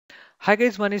Hi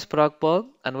guys, my name is Parag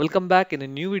and welcome back in a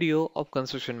new video of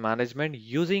construction management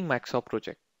using Microsoft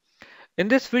Project. In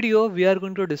this video, we are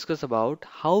going to discuss about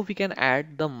how we can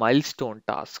add the milestone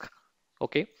task.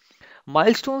 Okay,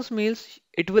 milestones means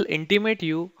it will intimate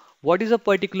you what is a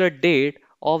particular date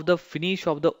of the finish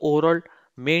of the overall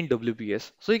main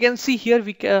WBS. So you can see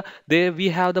here there we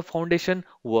have the foundation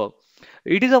work.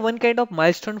 It is a one kind of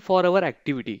milestone for our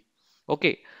activity.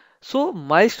 Okay, so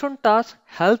milestone task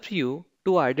helps you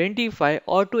to identify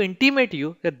or to intimate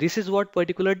you that this is what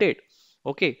particular date.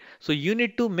 Okay, so you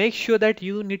need to make sure that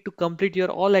you need to complete your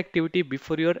all activity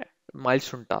before your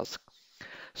milestone task.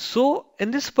 So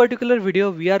in this particular video,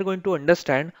 we are going to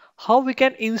understand how we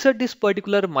can insert this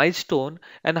particular milestone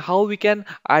and how we can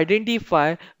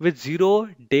identify with 0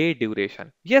 day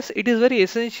duration. Yes, it is very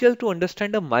essential to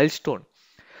understand a milestone.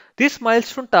 This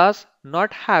milestone task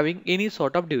not having any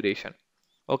sort of duration.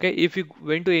 Okay, if you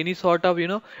went to any sort of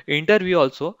interview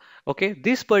also, okay,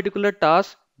 this particular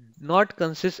task not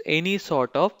consist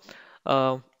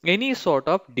uh, any sort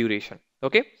of duration.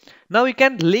 Okay, now we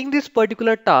can link this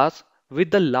particular task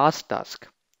with the last task.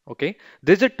 Okay,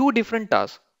 there's a two different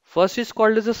tasks. First is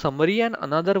called as a summary and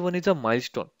another one is a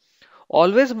milestone.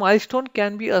 Always milestone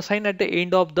can be assigned at the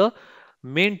end of the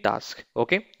main task.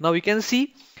 Okay, now we can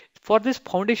see for this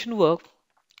foundation work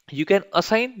you can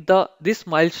assign the this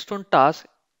milestone task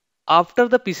after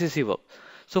the PCC work.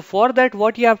 So for that,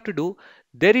 what you have to do,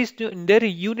 there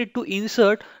you need to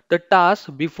insert the task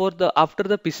before the after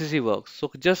the PCC work.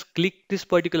 So just click this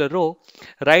particular row,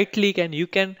 right click, and you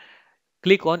can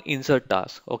click on insert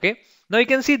task. Okay. Now you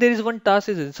can see there is one task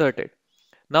is inserted.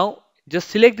 Now just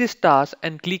select this task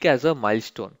and click as a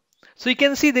milestone. So you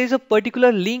can see there is a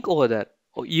particular link over there.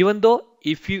 Even though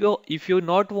if you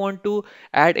not want to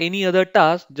add any other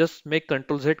task, just make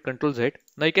Control Z, Control Z.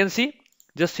 Now you can see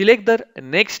just select the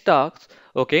next task,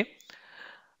 okay,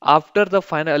 after the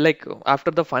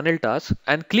final task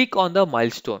and click on the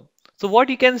milestone. So what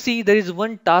you can see, there is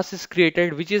one task is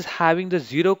created which is having the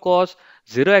zero cost,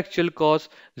 zero actual cost,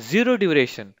 zero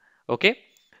duration. Okay,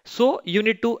 so you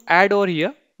need to add over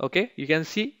here. Okay, you can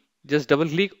see just double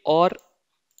click or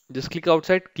just click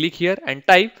outside, click here and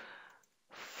type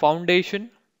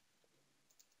foundation,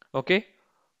 okay,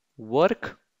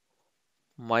 work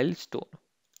milestone.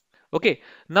 Okay,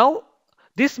 now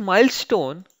this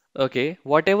milestone, okay,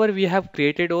 whatever we have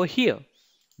created over here,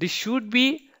 this should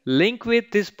be linked with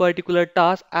this particular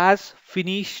task as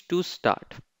finish to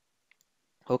start.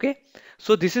 Okay,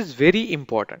 so this is very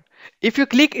important. If you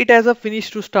click it as a finish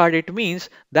to start, it means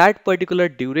that particular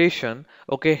duration,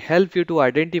 okay, help you to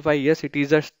identify, yes, it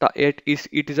is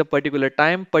a particular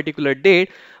time, particular date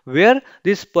where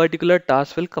this particular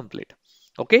task will complete.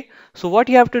 Okay, so what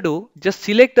you have to do, just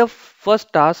select the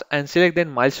first task and select then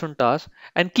milestone task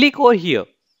and click over here.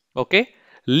 Okay,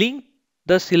 link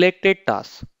the selected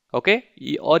task. Okay,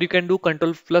 or you can do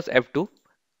Control plus F2.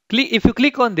 If you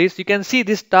click on this, you can see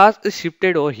this task is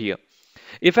shifted over here.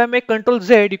 If I make Control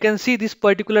Z, you can see this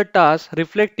particular task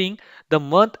reflecting the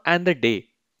month and the day.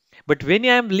 But when I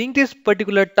am linked this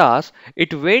particular task,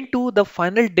 it went to the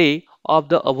final day of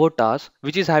the above task,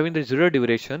 which is having the zero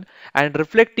duration and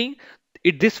reflecting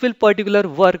it. This will particular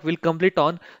work will complete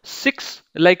on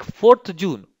 4th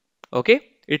June. Okay,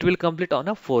 it will complete on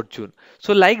a 4th June.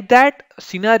 So like that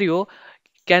scenario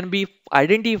can be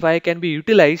identified, can be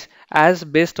utilized as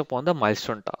based upon the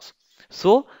milestone task.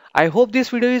 So I hope this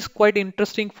video is quite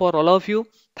interesting for all of you.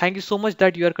 Thank you so much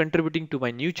that you are contributing to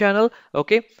my new channel.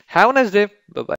 Okay, have a nice day. Bye bye.